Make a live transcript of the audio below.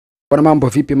Bwana, mambo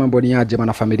vipi? Mambo ni aje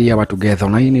bwana familia wa Together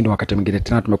Online? Ni wakati mwingine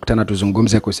tena tumekutana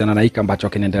tuzungumze kuhusiana na hiki ambacho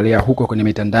kinaendelea huko kwenye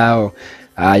mitandao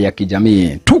ya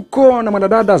kijamii. Tuko na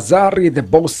mwanadada ZARI the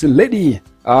boss lady.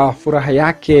 Furaha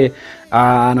yake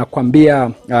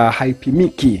anakuambia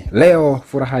haipimiki. Leo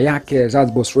furaha yake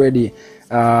ZARI boss lady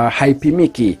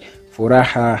haipimiki.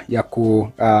 Furaha ya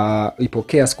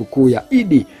kuipokea sikukuu ya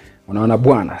EID. Unaona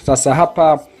bwana. Sasa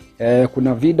hapa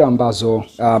kuna video ambazo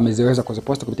ameweza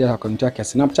kuziposta kupitia akaunti yake ya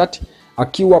Snapchat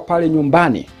akiwa pale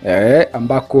nyumbani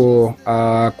ambako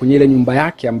kwenye ile nyumba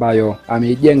yake ambayo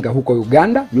ameijenga huko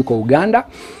Uganda, yuko Uganda.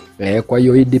 Kwa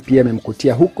hiyo EID pia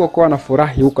amemkutia huko kwa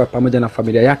anafurahi huko pamoja na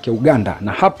familia yake Uganda.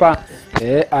 Na hapa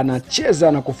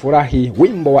anacheza na kufurahi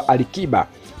wimbo wa ALIKIBA.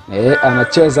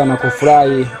 Anacheza na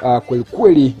kufurahi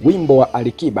kweli wimbo wa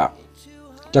ALIKIBA.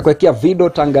 Tutakuwekea video,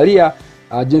 taangalia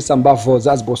jinsi ambavyo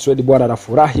ZARI boss lady bwana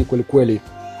anafurahi kweli.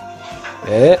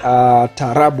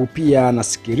 Tarabu pia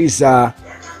anasikiliza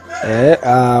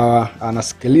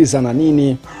anasikiliza na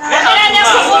nini.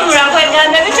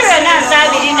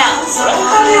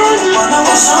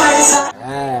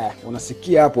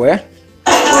 Unasikia hapo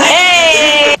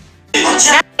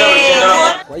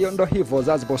Kwa hiyo ndo hivyo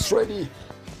ZARI boss lady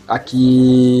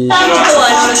akifurahi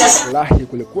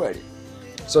kweli.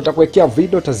 So tutakuwekea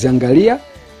video, taziangalia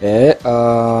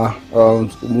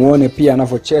muone pia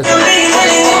anavyocheza.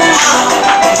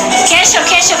 Kesho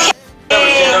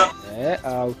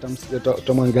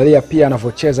utamwangalia pia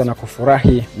anavyocheza na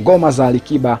kufurahi ngoma za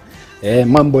ALIKIBA.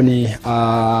 Mambo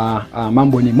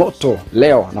ni moto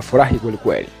leo, nafurahi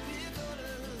kweli.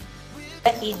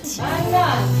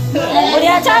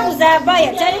 Uliatanguza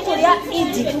baya tari kulia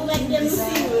EID.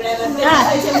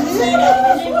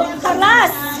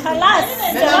 Halas.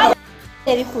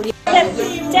 Teri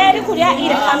kulia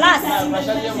ila halas.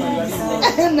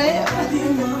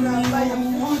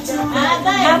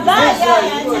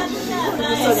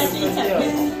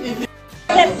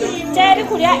 Teri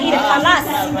kulia ila halas.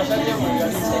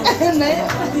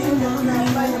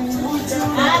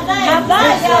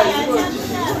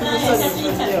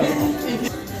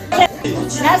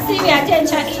 Nasi ya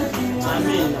tencha EID.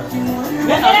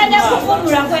 Amina.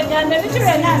 Kukumura kweganda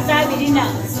biture nazabirina.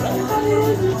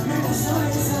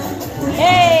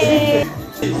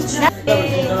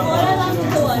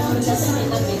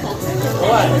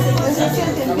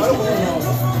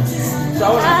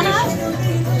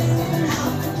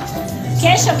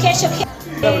 Kesho. Kesho.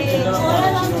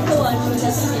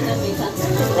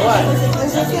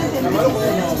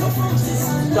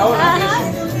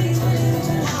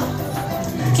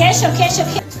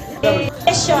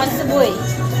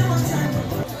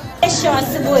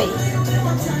 Asubuhi.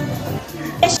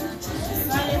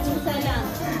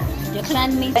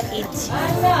 Clan me EID.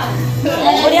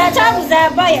 Uliatanguza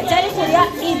baya tari kulia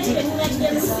EID.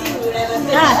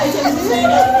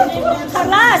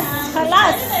 Halas.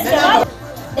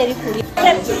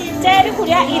 Teri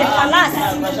kulia ila halas.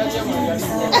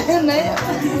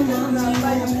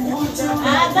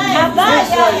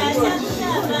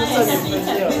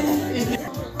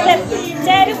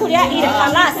 Teri kulia ila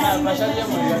halas.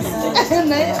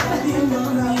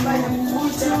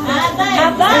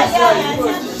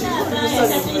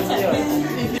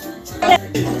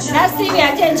 Nasi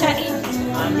ya tencha EID.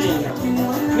 Amina.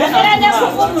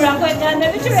 Kukumura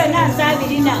kweganda biture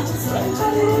nazabirina.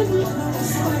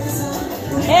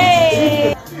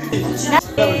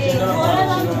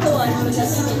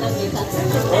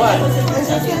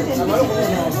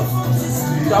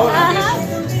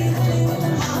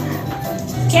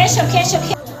 Kesho. Kesho.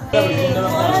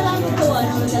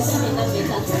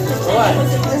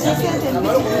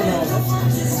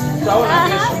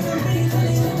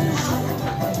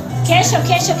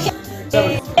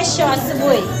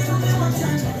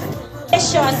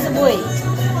 Asubuhi.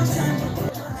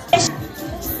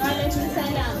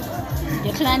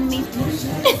 Clan me.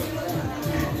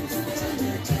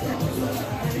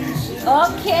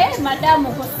 Okay, madam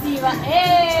kusiwa.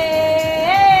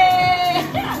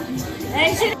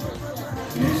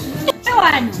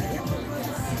 One.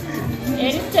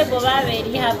 Erite boba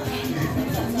very happy.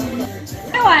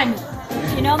 One.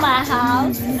 You know my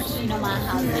house in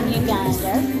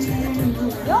Uganda.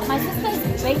 Yo, my sister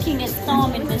is making a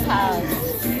storm in this house.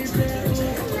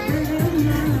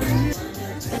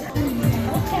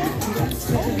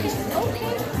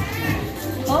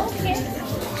 Okay.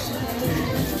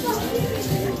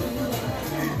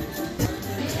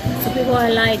 So people are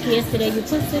like, yesterday you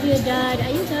posted your dad. Are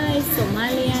you guys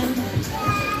Somalian?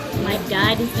 My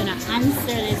dad is gonna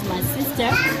answer as my sister.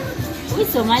 Who is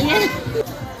Somalian?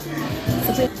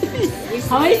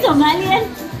 How are you Somalian?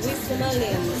 We're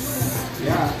Somalians.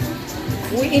 Yeah.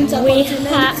 We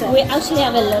intercontinental. We actually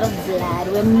have a lot of blood.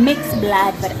 We're mixed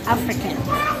blood, but African.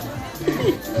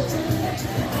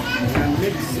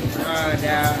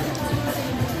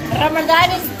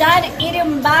 Ramadan is done. Eid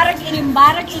Mubarak, Eid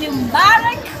Mubarak, Eid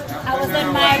Mubarak. I was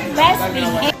on my best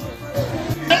behavior.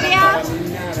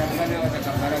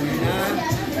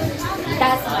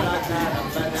 That's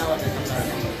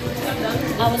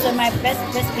I was on my best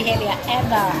behavior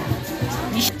ever.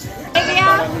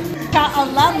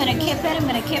 Inshallah, I'm gonna keep it. I'm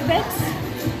gonna keep it.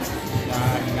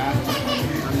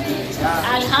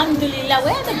 Alhamdulillah.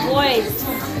 Where are the boys?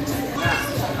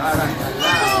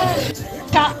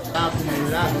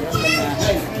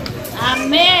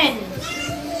 Amen.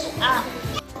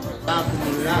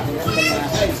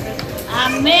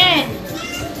 Amen.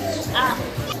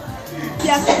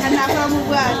 Yes, and I come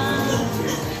back.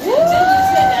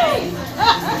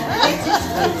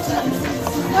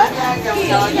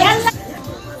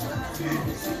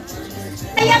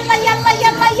 Yalla, yalla,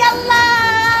 yalla, yalla.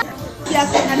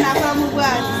 Yes, and I come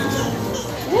back.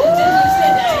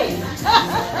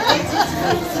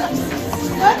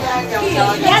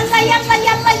 Yalla, yalla,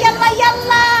 yalla, yalla,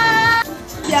 yalla.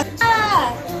 Yes.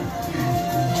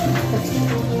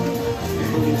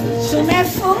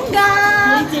 Tumefunga.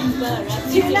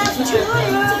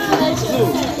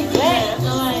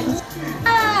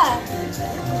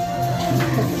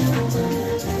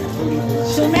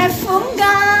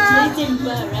 Tumefunga.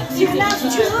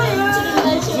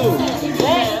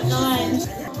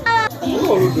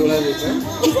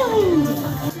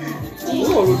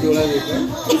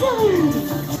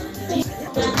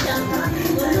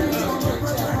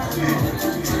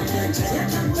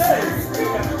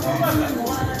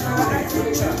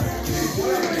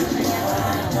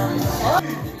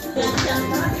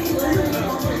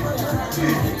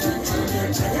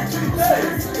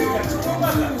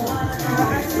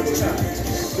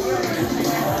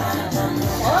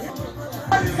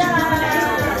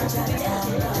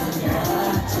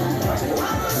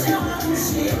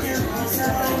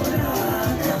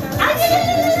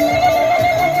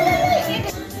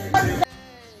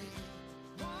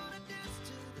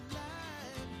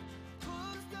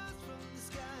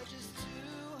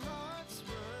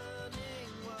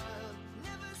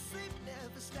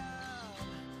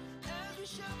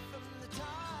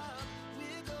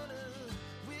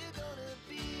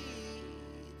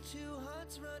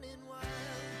 Running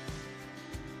wild.